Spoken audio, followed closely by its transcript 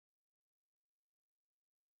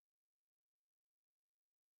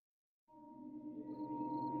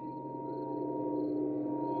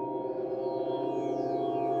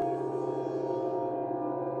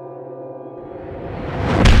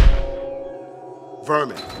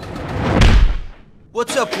vermin.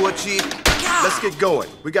 What's up, War Chief? Let's get going.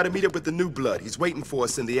 We gotta meet up with the new blood. He's waiting for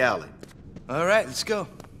us in the alley. All right, let's go.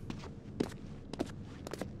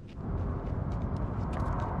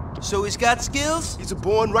 So he's got skills? He's a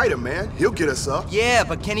born writer, man. He'll get us up. Yeah,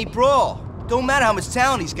 but can he brawl? Don't matter how much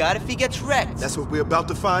talent he's got if he gets wrecked. That's what we're about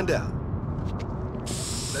to find out.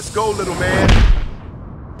 Let's go, little man.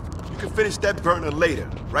 You can finish that burner later.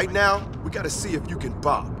 Right now, we gotta see if you can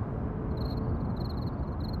bop.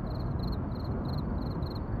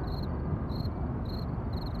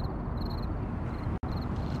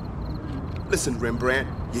 Listen, Rembrandt,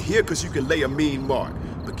 you're here because you can lay a mean mark.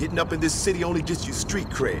 But getting up in this city only gets you street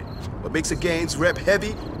cred. What makes a gang's rep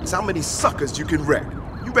heavy is how many suckers you can wreck.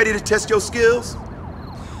 You ready to test your skills?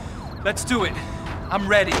 Let's do it. I'm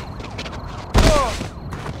ready.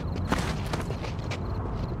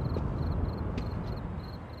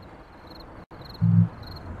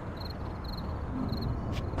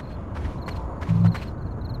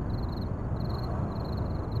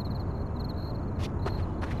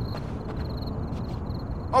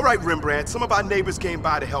 All right, Rembrandt, some of our neighbors came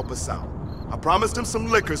by to help us out. I promised them some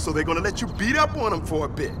liquor, so they're gonna let you beat up on them for a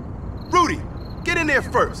bit. Rudy, get in there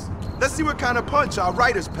first. Let's see what kind of punch our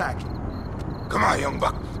writer's packing. Come on, young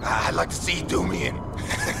buck. I'd like to see you do me in.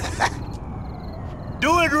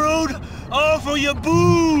 Do it, Rude! All for your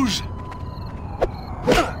booze!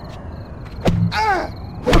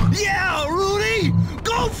 Yeah, Rudy!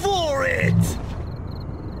 Go for it!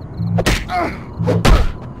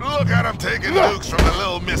 Look at him taking nukes from the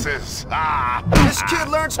little missus. This kid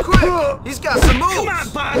learns quick. He's got some moves. Come on,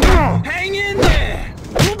 partner! Hang in there!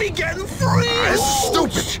 You'll be getting free! This is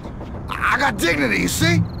stupid. I got dignity, you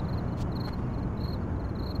see?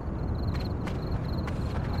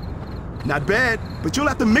 Not bad, but you'll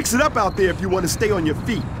have to mix it up out there if you want to stay on your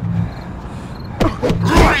feet.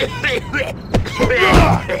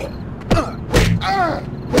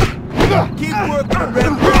 Keep working,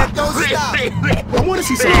 Rembrandt. Don't stop. I want to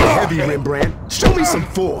see something heavy, Rembrandt. Show me some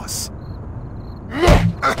force.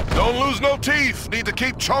 Don't lose no teeth. Need to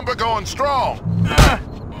keep Chumba going strong.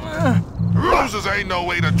 Roses ain't no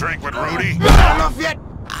way to drink with Rudy. Not enough yet.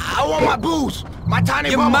 I want my booze. My tiny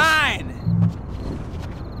You're bubbles. mine!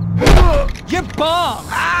 You're bomb!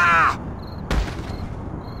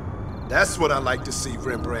 That's what I like to see,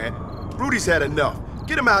 Rembrandt. Rudy's had enough.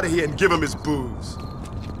 Get him out of here and give him his booze.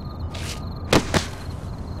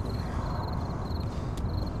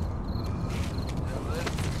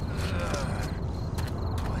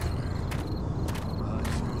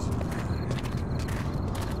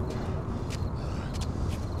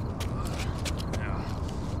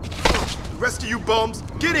 The rest of you bums,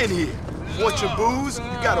 get in here. Want your booze?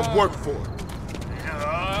 You gotta work for it.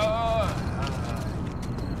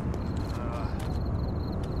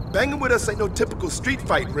 Banging with us ain't no typical street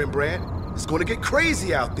fight, Rembrandt. It's gonna get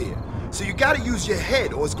crazy out there. So you gotta use your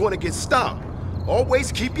head or it's gonna get stomped.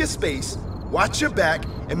 Always keep your space, watch your back,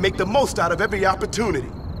 and make the most out of every opportunity.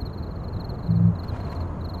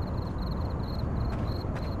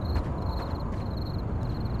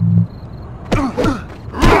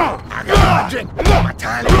 My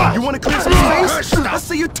tiny You wanna clear some space? Let's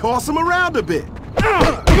see you toss him around a bit.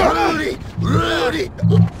 Rudy! Rudy!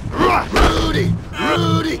 Rudy!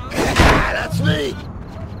 Rudy! That's me!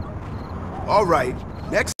 All right,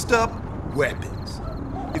 next up, weapons.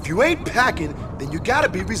 If you ain't packing, then you gotta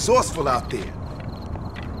be resourceful out there.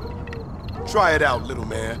 Try it out, little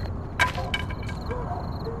man.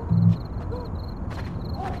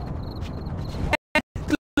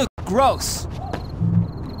 Look gross.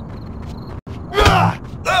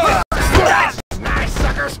 Nice,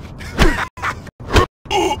 suckers!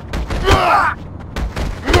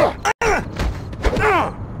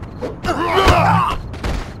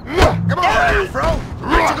 Come on, Afro!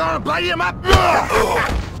 Aren't you gonna bloody him up?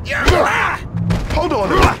 Hold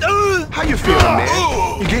on a minute. How you feeling, man?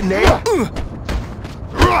 You getting air?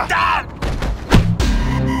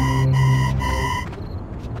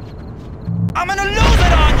 I'm gonna lose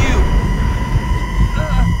it on you!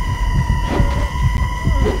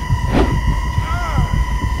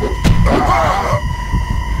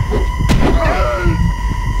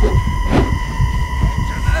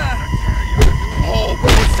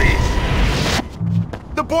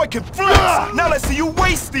 The boy can flex. Now let's see you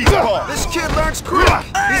waste these balls. This kid learns quick.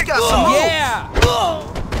 He's got some moves. Yeah!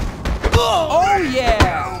 Oh yeah!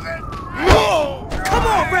 Come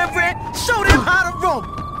on, Rembrandt. Show them how to rumble.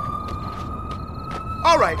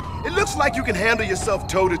 All right, it looks like you can handle yourself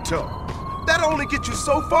toe-to-toe. That'll only get you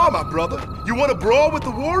so far, my brother. You want to brawl with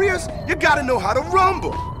the Warriors? You gotta know how to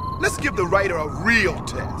rumble. Let's give the writer a real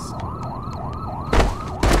test.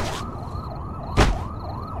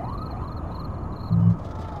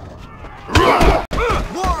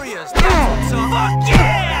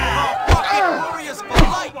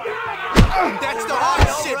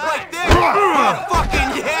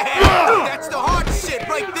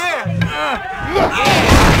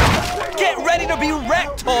 Get ready to be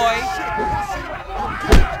wrecked, toy!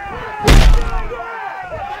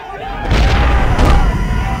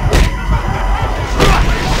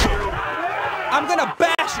 I'm gonna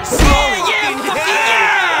bash you slowly!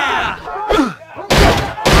 Yeah!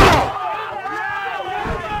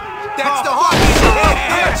 That's the heart beat.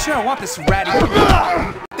 I'm not sure I want this ratty.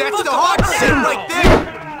 That's the heart shit right there.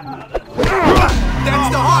 That's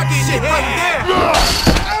the heart shit right there.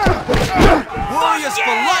 Warriors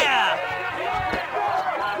for life.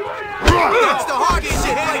 That's the heart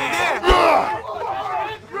shit right there.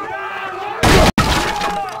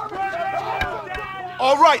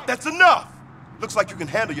 All right, that's enough. Looks like you can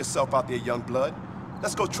handle yourself out there, young blood.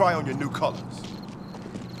 Let's go try on your new colors.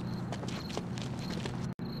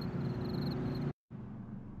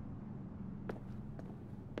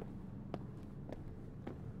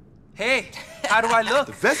 Hey, how do I look?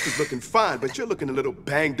 The vest is looking fine, but you're looking a little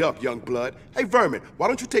banged up, young blood. Hey, Vermin, why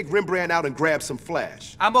don't you take Rembrandt out and grab some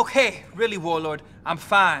flash? I'm okay, really, Warlord. I'm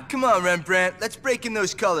fine. Come on, Rembrandt. Let's break in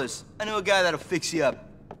those colors. I know a guy that'll fix you up.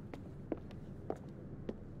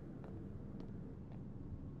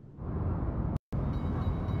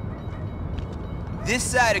 This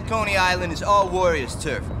side of Coney Island is all Warriors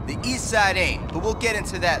turf. The east side ain't, but we'll get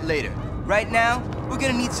into that later. Right now, we're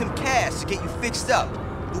gonna need some cash to get you fixed up.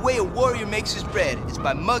 The way a warrior makes his bread is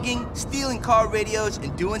by mugging, stealing car radios,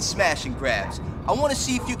 and doing smash and grabs. I want to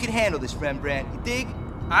see if you can handle this, Rembrandt. You dig?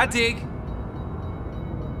 I dig.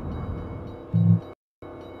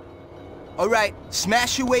 All right,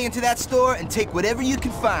 smash your way into that store and take whatever you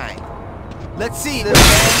can find. Let's see, little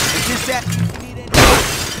man. Is this that?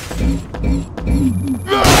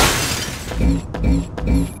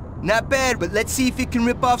 Not bad, but let's see if you can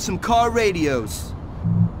rip off some car radios.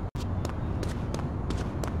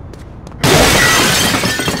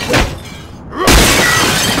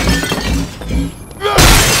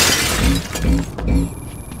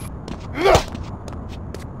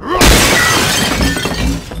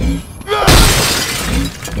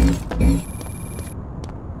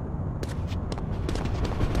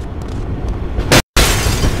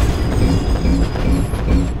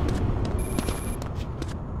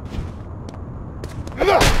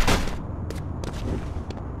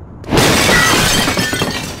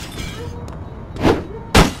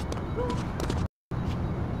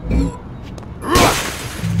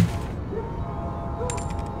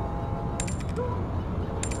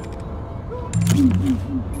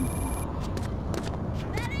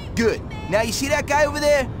 Good. Now you see that guy over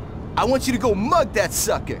there? I want you to go mug that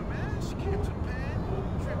sucker.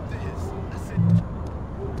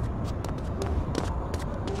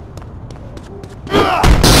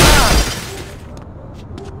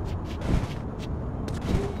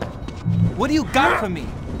 What do you got for me?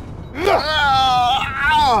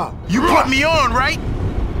 You put me on, right?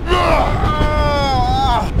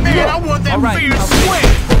 Man, I want that fierce swing.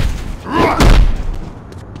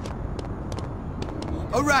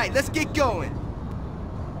 All right, let's get going.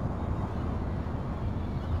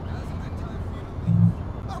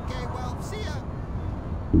 Okay, well, see ya.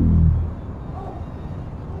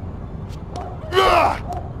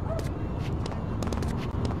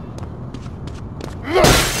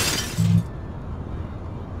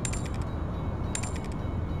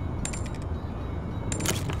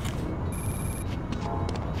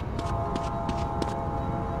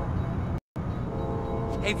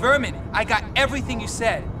 Hey, Vermin, I got everything you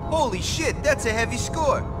said. Holy shit, that's a heavy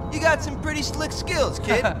score. You got some pretty slick skills,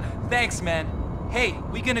 kid. Thanks, man. Hey,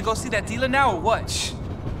 we gonna go see that dealer now or what?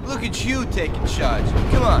 Look at you taking charge.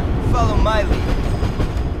 Come on, follow my lead.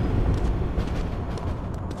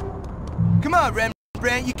 Come on,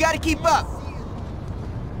 Rembrandt, you gotta keep up.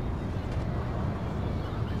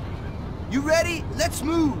 You ready? Let's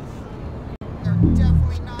move. They're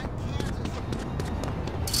definitely not Kansas.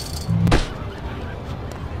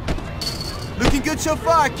 Looking good so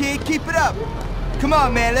far, kid. Keep it up. Come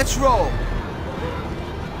on, man, let's roll.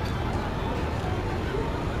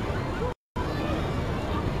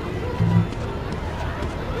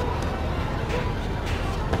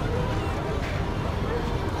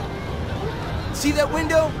 See that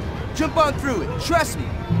window? Jump on through it. Trust me.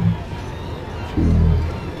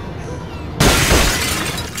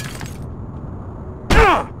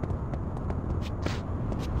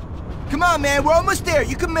 Come on, man. We're almost there.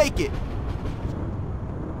 You can make it.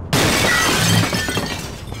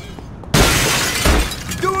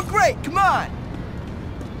 You're doing great. Come on.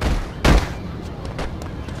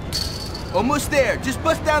 Almost there. Just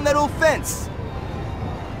bust down that old fence.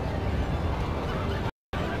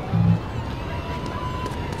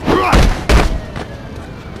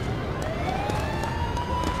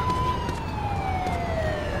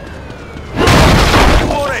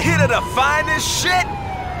 of the finest shit?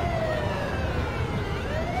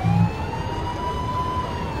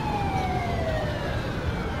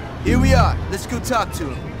 Here we are. Let's go talk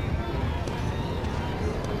to him.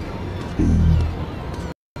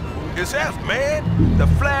 It's F, man. The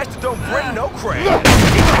flash that don't bring no crash.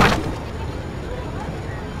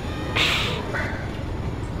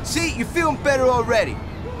 See, you're feeling better already.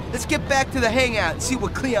 Let's get back to the hangout and see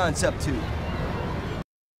what Cleon's up to.